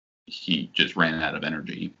he just ran out of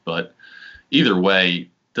energy. But either way,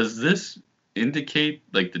 does this indicate,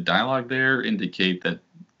 like the dialogue there, indicate that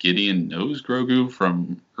Gideon knows Grogu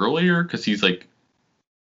from earlier? Because he's like,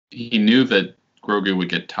 he knew that Grogu would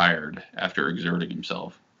get tired after exerting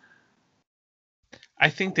himself, I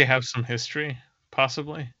think they have some history,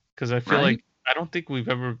 possibly, because I feel right? like I don't think we've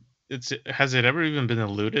ever. Has it ever even been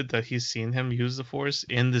alluded that he's seen him use the Force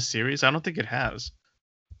in the series? I don't think it has.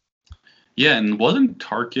 Yeah, and wasn't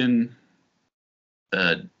Tarkin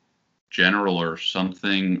a general or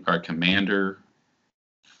something, or a commander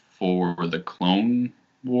for the Clone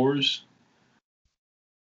Wars?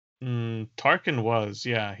 Tarkin was,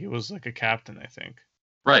 yeah, he was like a captain, I think.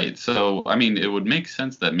 Right. So, I mean, it would make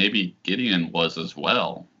sense that maybe Gideon was as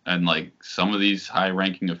well. And like some of these high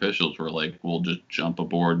ranking officials were like, we'll just jump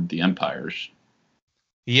aboard the Empires.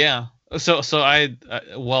 Yeah. So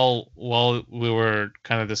while we were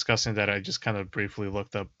kind of discussing that, I just kind of briefly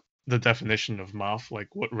looked up the definition of Moff,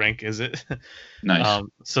 like what rank is it? Nice.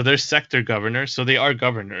 So they're sector governors, so they are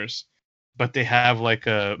governors, but they have like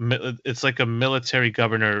it's like a military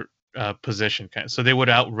governor position kind of. So they would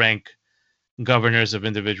outrank governors of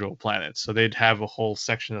individual planets. So they'd have a whole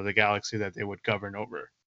section of the galaxy that they would govern over.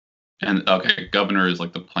 And okay, Governor is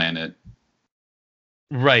like the planet.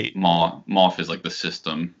 Right. Moff is like the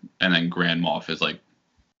system. And then Grand Moff is like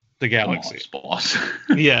The the galaxy. Moff's boss.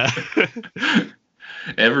 Yeah.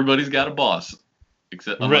 Everybody's got a boss,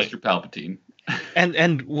 except unless Right. you're Palpatine.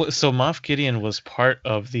 So Moff Gideon was part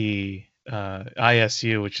of the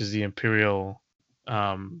ISU, which is the Imperial,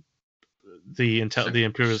 the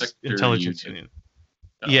Imperial Sector Intelligence Union. Union.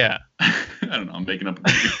 Oh. Yeah. I don't know. I'm making up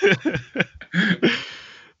a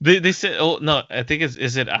They said, oh no, I think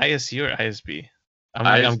is it ISU or ISB?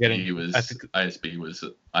 I'm getting. I think ISB was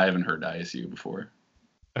I haven't heard ISU before.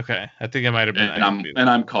 okay. I think it might have been And ISB.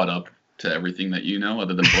 I'm caught up to everything that you know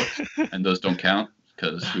other than books, and those don't count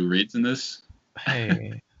because who reads in this?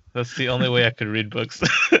 Hey, that's the only way I could read books.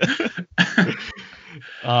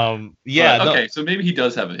 Yeah, But, no, okay, so maybe he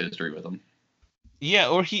does have a history with him, yeah,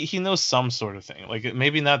 or he knows some sort of thing. Like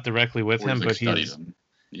maybe not directly with or him, he's like but studied he's him.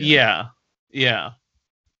 Yeah. yeah, yeah.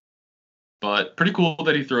 But pretty cool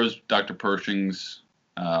that he throws Dr. Pershing's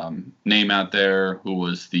name out there, who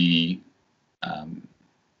was um,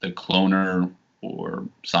 the cloner or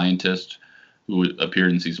scientist who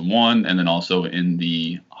appeared in season 1, and then also in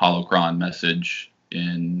the holocron message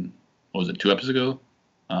in, what was it, 2 episodes ago?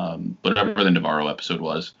 Whatever the Navarro episode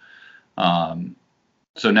was.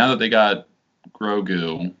 So now that they got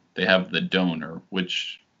Grogu, they have the donor,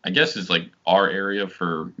 which I guess is like our area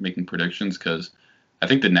for making predictions, because I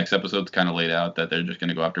think the next episode's kind of laid out that they're just going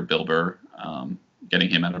to go after Bill Burr, getting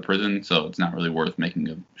him out of prison. So it's not really worth making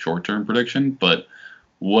a short-term prediction. But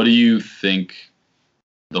what do you think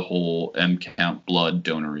the whole M count blood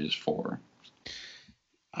donor is for?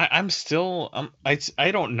 I'm still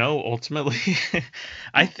I don't know ultimately.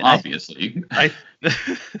 Obviously. I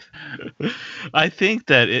I think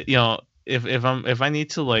that if I need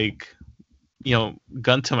to like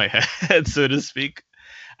gun to my head so to speak,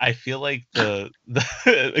 I feel like the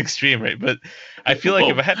extreme, right? But I feel like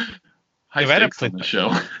Whoa. High if I had stakes on the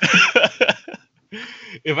show.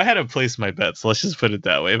 if I had to place my bets, let's just put it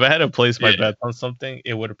that way. If I had to place my bets on something,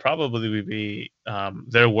 it would probably be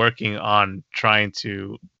they're working on trying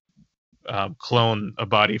to clone a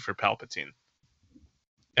body for Palpatine,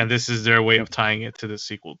 and this is their way of tying it to the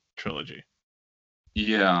sequel trilogy.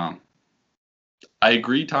 Yeah, I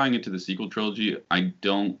agree tying it to the sequel trilogy. I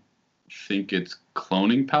don't think it's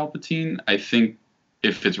cloning Palpatine. I think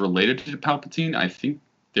if it's related to Palpatine, I think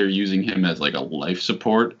they're using him as like a life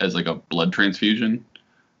support, as like a blood transfusion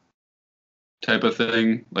type of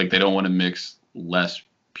thing. Like they don't want to mix less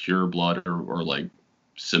pure blood or like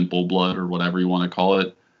simple blood or whatever you want to call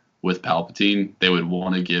it with Palpatine. They would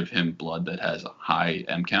want to give him blood that has a high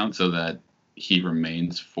M count so that he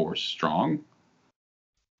remains Force strong.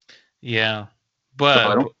 Yeah,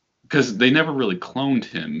 but because they never really cloned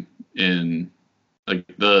him in like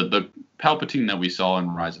the Palpatine that we saw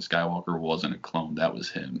in Rise of Skywalker wasn't a clone. That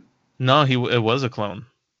was him. No, it was a clone.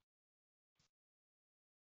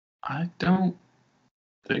 I don't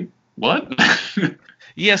think what.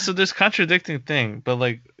 Yeah, so there's contradicting thing, but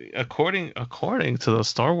like according to the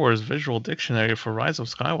Star Wars Visual Dictionary for Rise of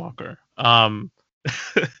Skywalker,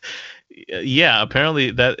 yeah,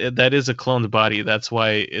 apparently that is a cloned body. That's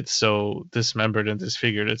why it's so dismembered and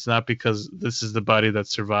disfigured. It's not because this is the body that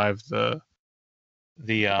survived the.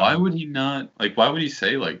 Why would he not like? Why would he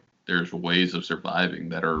say like there's ways of surviving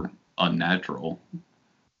that are unnatural?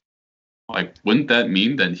 Like, wouldn't that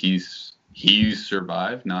mean that he's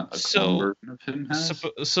survived, not a clone version of him has?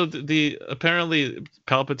 So the apparently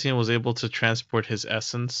Palpatine was able to transport his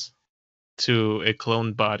essence to a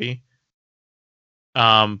cloned body.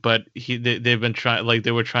 But they've been trying, like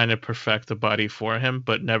they were trying to perfect the body for him,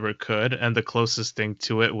 but never could. And the closest thing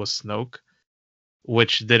to it was Snoke,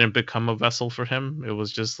 which didn't become a vessel for him. It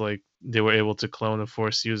was just like they were able to clone a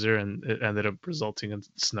Force user, and it ended up resulting in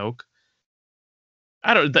Snoke.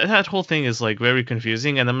 I don't. That whole thing is like very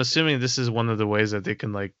confusing, and I'm assuming this is one of the ways that they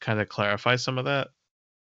can like kind of clarify some of that.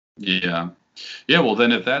 Yeah, yeah. Well,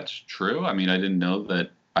 then if that's true, I mean, I didn't know that.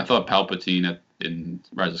 I thought Palpatine in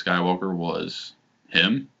Rise of Skywalker was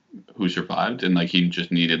him who survived, and like he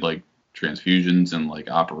just needed like transfusions and like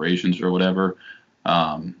operations or whatever.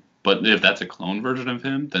 But if that's a clone version of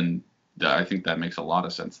him, then I think that makes a lot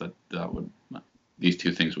of sense. That would these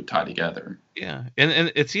two things would tie together. Yeah,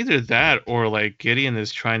 and it's either that or like Gideon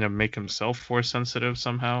is trying to make himself Force sensitive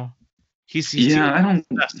somehow. He's I don't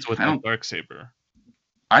obsessed with that Darksaber.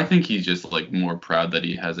 I think he's just like more proud that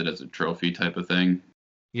he has it as a trophy type of thing.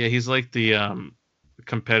 Yeah, he's like the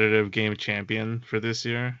competitive game champion for this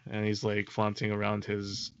year, and he's like flaunting around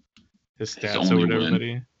his stats over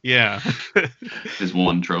everybody. Yeah, his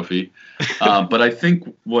one trophy. But I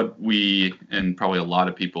think what we and probably a lot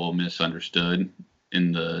of people misunderstood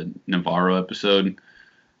in the Navarro episode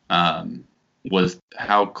was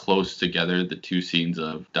how close together the two scenes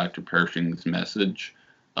of Dr. Pershing's message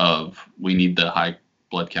of we need the high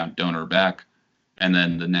blood count donor back, and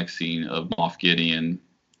then the next scene of Moff Gideon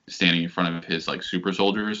standing in front of his like super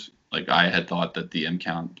soldiers. Like I had thought that the M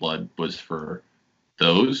count blood was for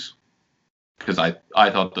those, because I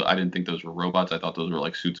thought I didn't think those were robots. I thought those were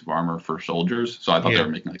like suits of armor for soldiers. So I thought they were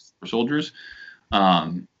making like super soldiers.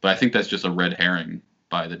 But I think that's just a red herring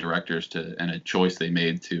by the directors and a choice they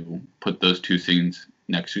made to put those two scenes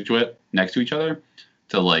next to each other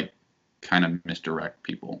to like kind of misdirect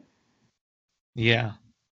people. Yeah.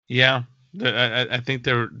 I think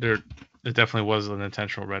there definitely was an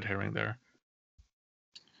intentional red herring there.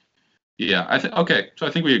 Yeah, okay. So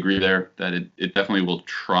I think we agree there that it definitely will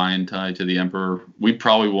try and tie to the Emperor. We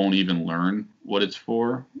probably won't even learn what it's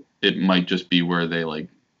for. It might just be where they like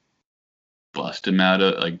bust him out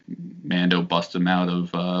of like Mando bust him out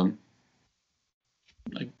of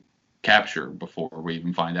like capture before we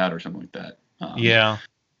even find out or something like that. Yeah.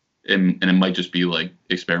 And it might just be like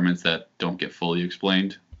experiments that don't get fully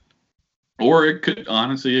explained. Or it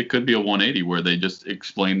could be a 180 where they just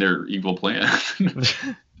explain their evil plan.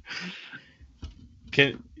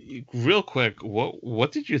 Can real quick,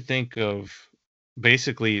 what did you think of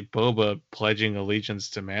basically Boba pledging allegiance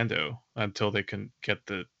to Mando until they can get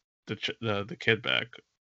the kid back?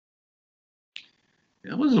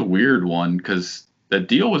 That was a weird one because the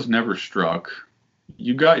deal was never struck.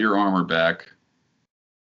 You got your armor back,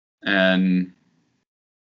 and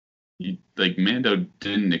like Mando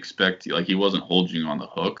didn't expect, like he wasn't holding you on the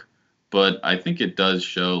hook. But I think it does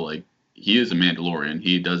show like he is a Mandalorian.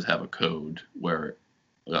 He does have a code where,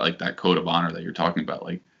 like that code of honor that you're talking about.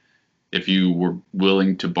 Like if you were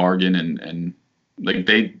willing to bargain and like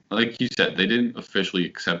you said, they didn't officially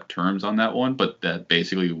accept terms on that one, but that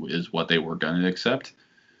basically is what they were going to accept.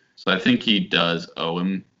 So I think he does owe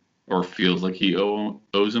him, or feels like he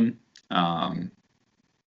owes him.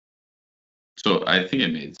 So I think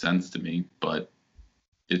it made sense to me, but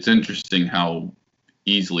it's interesting how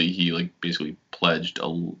easily he like basically pledged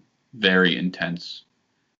a very intense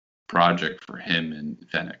project for him and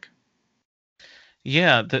Fennec.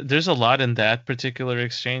 Yeah, there's a lot in that particular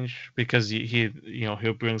exchange because he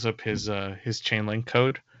brings up his chain link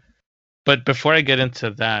code. But before I get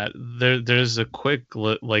into that, there's a quick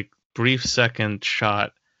like brief second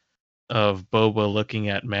shot of Boba looking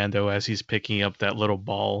at Mando as he's picking up that little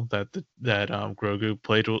ball that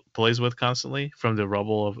Grogu plays with constantly from the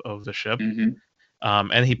rubble of the ship.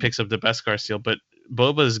 Mm-hmm. And he picks up the Beskar seal, but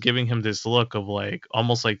Boba is giving him this look of like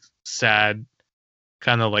almost like sad,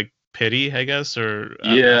 kind of like pity, I guess, or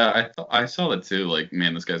Yeah, I saw that too. Like,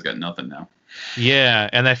 man, this guy's got nothing now. yeah,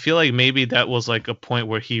 and I feel like maybe that was like a point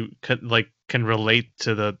where he can relate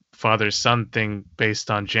to the father son thing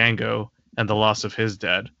based on Django and the loss of his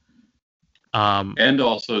dad. And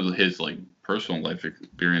also his like personal life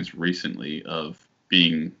experience recently of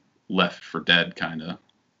being left for dead, kind of.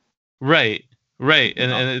 Right, right,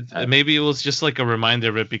 and maybe it was just like a reminder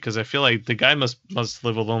of it because I feel like the guy must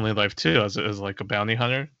live a lonely life too as like a bounty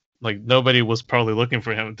hunter. Like nobody was probably looking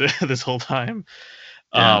for him this whole time.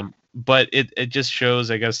 Yeah. But it just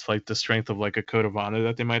shows, I guess, like the strength of like a code of honor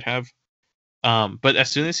that they might have. But as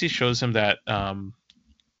soon as he shows him that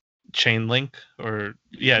chain link, or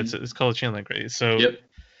yeah, it's called a chain link, right? So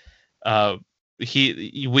Yep.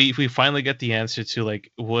 We finally get the answer to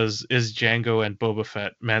like, is Django and Boba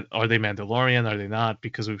Fett are they Mandalorian, are they not?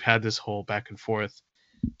 Because we've had this whole back and forth.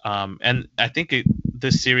 And I think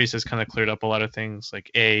this series has kind of cleared up a lot of things, like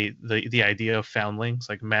the idea of foundlings,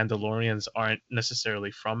 like Mandalorians aren't necessarily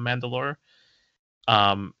from Mandalore.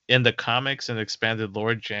 In the comics and expanded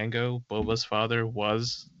lore, Django, Boba's father,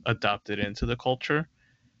 was adopted into the culture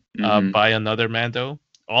by another Mando.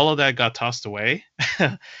 All of that got tossed away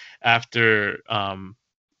after,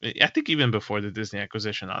 I think even before the Disney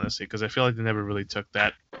acquisition, honestly, because I feel like they never really took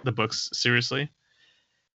the books seriously.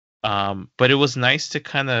 But it was nice to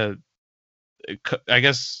kind of, I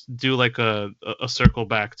guess, do like a circle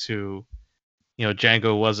back to,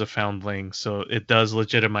 Django was a foundling, so it does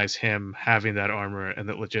legitimize him having that armor, and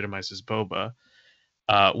it legitimizes Boba,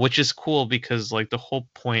 which is cool because like the whole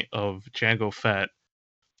point of Jango Fett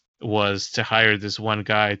was to hire this one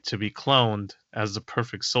guy to be cloned as the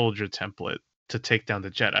perfect soldier template to take down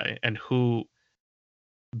the Jedi, and who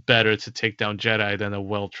better to take down Jedi than a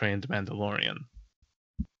well-trained Mandalorian?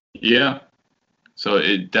 Yeah. So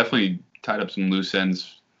it definitely tied up some loose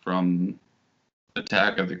ends from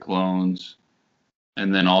Attack of the Clones,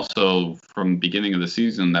 and then also from the beginning of the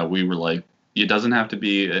season that we were like, it doesn't have to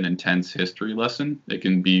be an intense history lesson. It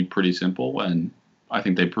can be pretty simple, and I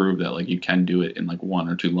think they proved that like you can do it in like one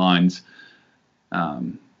or two lines,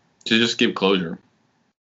 to just give closure.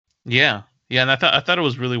 Yeah, and I thought it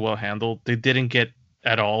was really well handled. They didn't get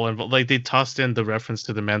at all involved. Like they tossed in the reference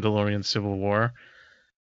to the Mandalorian Civil War,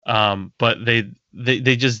 but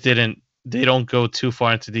they just didn't. They don't go too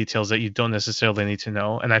far into details that you don't necessarily need to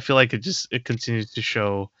know. And I feel like it continues to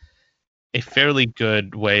show a fairly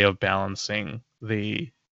good way of balancing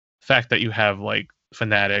the fact that you have like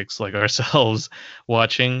fanatics like ourselves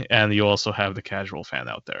watching, and you also have the casual fan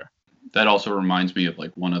out there. That also reminds me of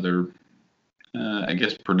like one other, I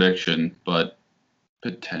guess, prediction, but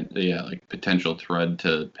potential thread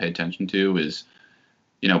to pay attention to is,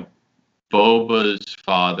 Boba's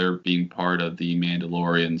father being part of the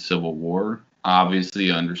Mandalorian Civil War obviously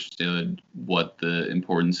understood what the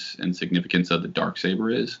importance and significance of the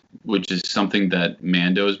Darksaber is, which is something that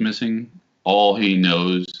Mando is missing. All he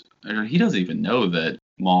knows, or he doesn't even know that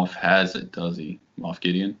Moff has it, does he? Moff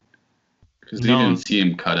Gideon? Because he didn't see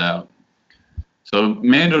him cut out. So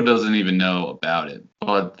Mando doesn't even know about it.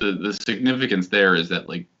 But the significance there is that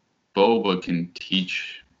like Boba can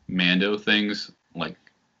teach Mando things like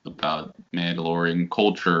about Mandalorian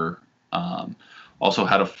culture, also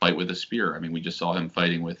how to fight with a spear. I mean, we just saw him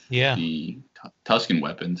fighting with Yeah. the Tusken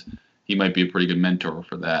weapons. He might be a pretty good mentor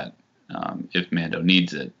for that if Mando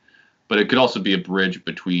needs it. But it could also be a bridge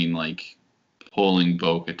between like pulling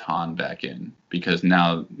Bo-Katan back in because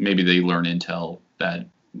now maybe they learn intel that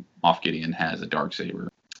Moff Gideon has a Darksaber.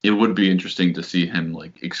 It would be interesting to see him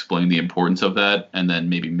like explain the importance of that, and then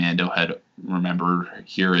maybe Mando had remember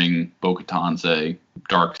hearing Bo-Katan say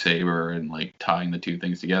Darksaber and like tying the two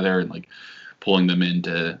things together and like pulling them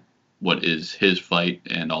into what is his fight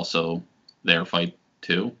and also their fight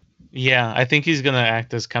too. Yeah, I think he's gonna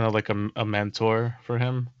act as kind of like a mentor for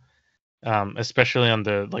him, especially on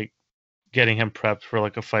the like getting him prepped for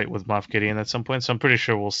like a fight with Moff Gideon at some point. So I'm pretty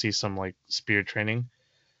sure we'll see some like spear training.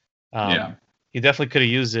 Yeah. He definitely could have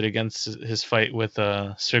used it against his fight with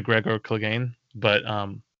Sir Gregor Clegane, but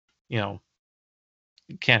you know,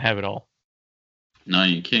 you can't have it all. No,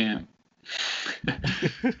 you can't.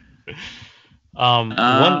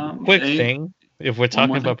 One quick thing, if we're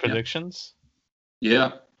talking about yeah. predictions,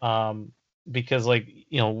 Yeah. because like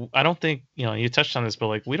I don't think you touched on this, but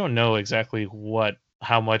like we don't know exactly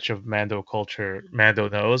how much of Mando culture Mando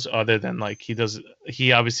knows, other than like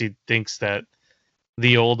he obviously thinks that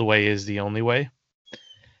the old way is the only way.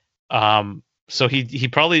 So he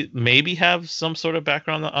probably maybe have some sort of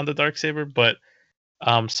background on the Darksaber, but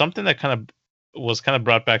something that was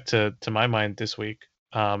brought back to my mind this week,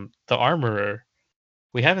 the Armorer.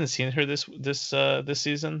 We haven't seen her this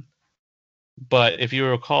season, but if you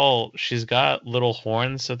recall, she's got little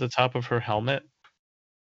horns at the top of her helmet,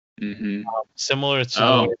 similar to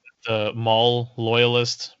the way that the Maul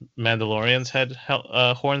loyalist Mandalorians had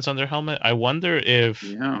horns on their helmet. I wonder if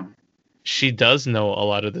she does know a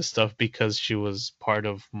lot of this stuff because she was part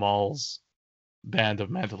of Maul's band of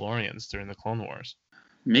Mandalorians during the Clone Wars.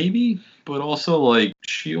 Maybe, but also like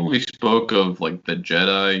she only spoke of like the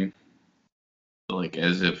Jedi like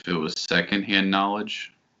as if it was secondhand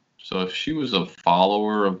knowledge. So if she was a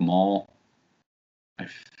follower of Maul, I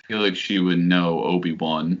feel like she would know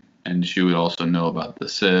Obi-Wan and she would also know about the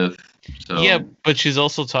Sith. So yeah, but she's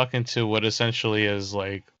also talking to what essentially is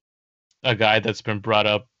like a guy that's been brought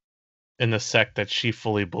up in the sect that she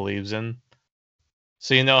fully believes in.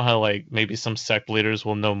 So you know how like maybe some sect leaders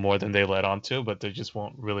will know more than they let on to, but they just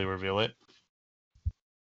won't really reveal it.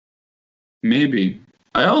 Maybe.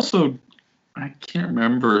 I can't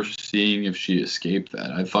remember seeing if she escaped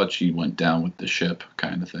that. I thought she went down with the ship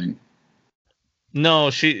kind of thing. No,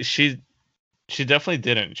 she definitely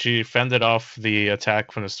didn't. She fended off the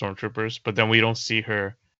attack from the stormtroopers, but then we don't see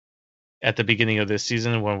her at the beginning of this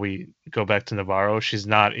season when we go back to Navarro. She's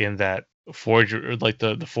not in that forge, or like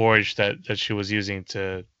the forge that she was using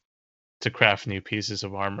to craft new pieces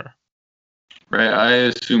of armor. Right. I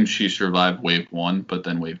assume she survived Wave 1, but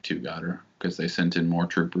then Wave 2 got her because they sent in more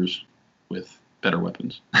troopers with better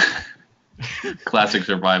weapons. Classic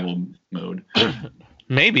survival mode.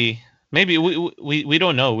 Maybe we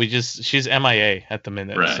don't know. She's MIA at the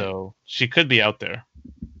minute, right. So she could be out there.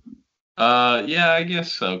 Yeah, I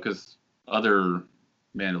guess so because other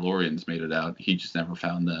Mandalorians made it out. He just never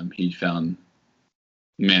found them. He found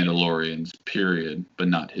Mandalorians, period, but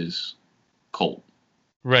not his cult.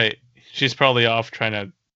 Right. She's probably off trying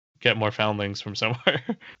to get more foundlings from somewhere.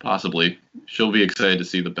 Possibly. She'll be excited to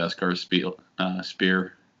see the Beskar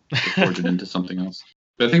spear forge it into something else.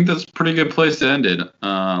 But I think that's a pretty good place to end it,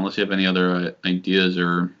 unless you have any other ideas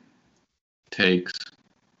or takes.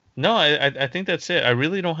 No, I think that's it. I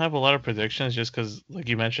really don't have a lot of predictions just because, like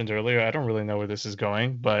you mentioned earlier, I don't really know where this is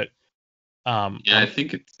going. But I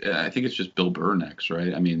think it's just Bill Burr next,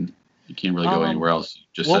 right? I mean, you can't really go anywhere else.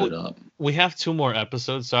 Just set it up. We have 2 more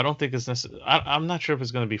episodes, so I don't think it's necessary. I'm not sure if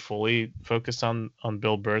it's going to be fully focused on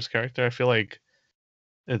Bill Burr's character. I feel like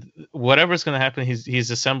whatever's going to happen,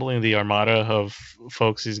 he's assembling the armada of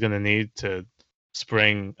folks he's going to need to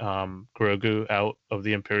spring Grogu out of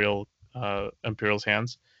the Imperial's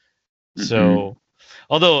hands. Mm-hmm. So,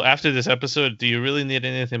 although after this episode, do you really need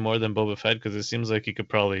anything more than Boba Fett? Because it seems like he could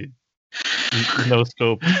probably no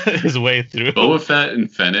scope his way through. Boba Fett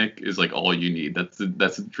and Fennec is like all you need. That's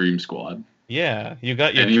a dream squad. Yeah, you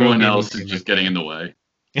got your. Anyone else is just getting in the way.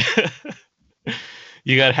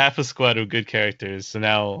 You got half a squad of good characters, so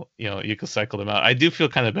now you can cycle them out. I do feel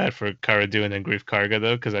kind of bad for Cara Dune and Greef Karga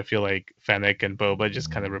though, because I feel like Fennec and Boba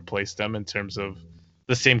just kind of replaced them in terms of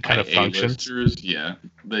the same kind of functions. Yeah,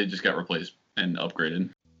 they just got replaced and upgraded.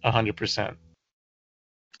 100%.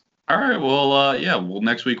 All right. Well, yeah. Well,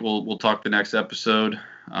 next week we'll talk the next episode.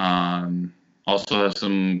 Also have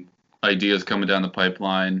some ideas coming down the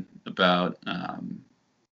pipeline about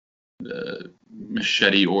the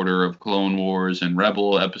machete order of Clone Wars and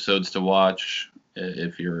Rebel episodes to watch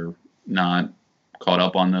if you're not caught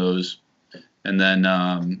up on those, and then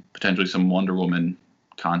potentially some Wonder Woman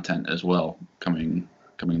content as well coming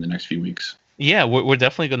in the next few weeks. Yeah, we're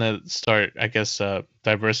definitely going to start, I guess,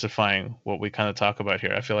 diversifying what we kind of talk about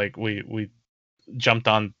here. I feel like we jumped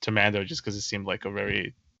on to Mando just because it seemed like a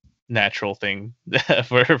very natural thing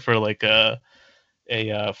for like a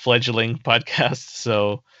fledgling podcast.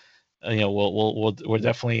 So we're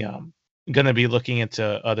definitely going to be looking into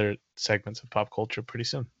other segments of pop culture pretty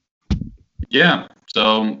soon. Yeah.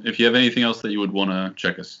 So if you have anything else that you would want to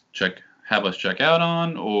have us check out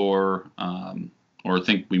on, or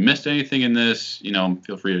think we missed anything in this,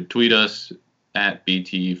 feel free to tweet us at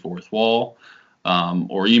BT Fourth Wall,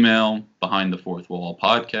 or email behind the fourth wall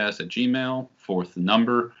podcast at Gmail, fourth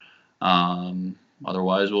number.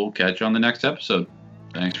 Otherwise, we'll catch you on the next episode.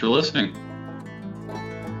 Thanks for listening.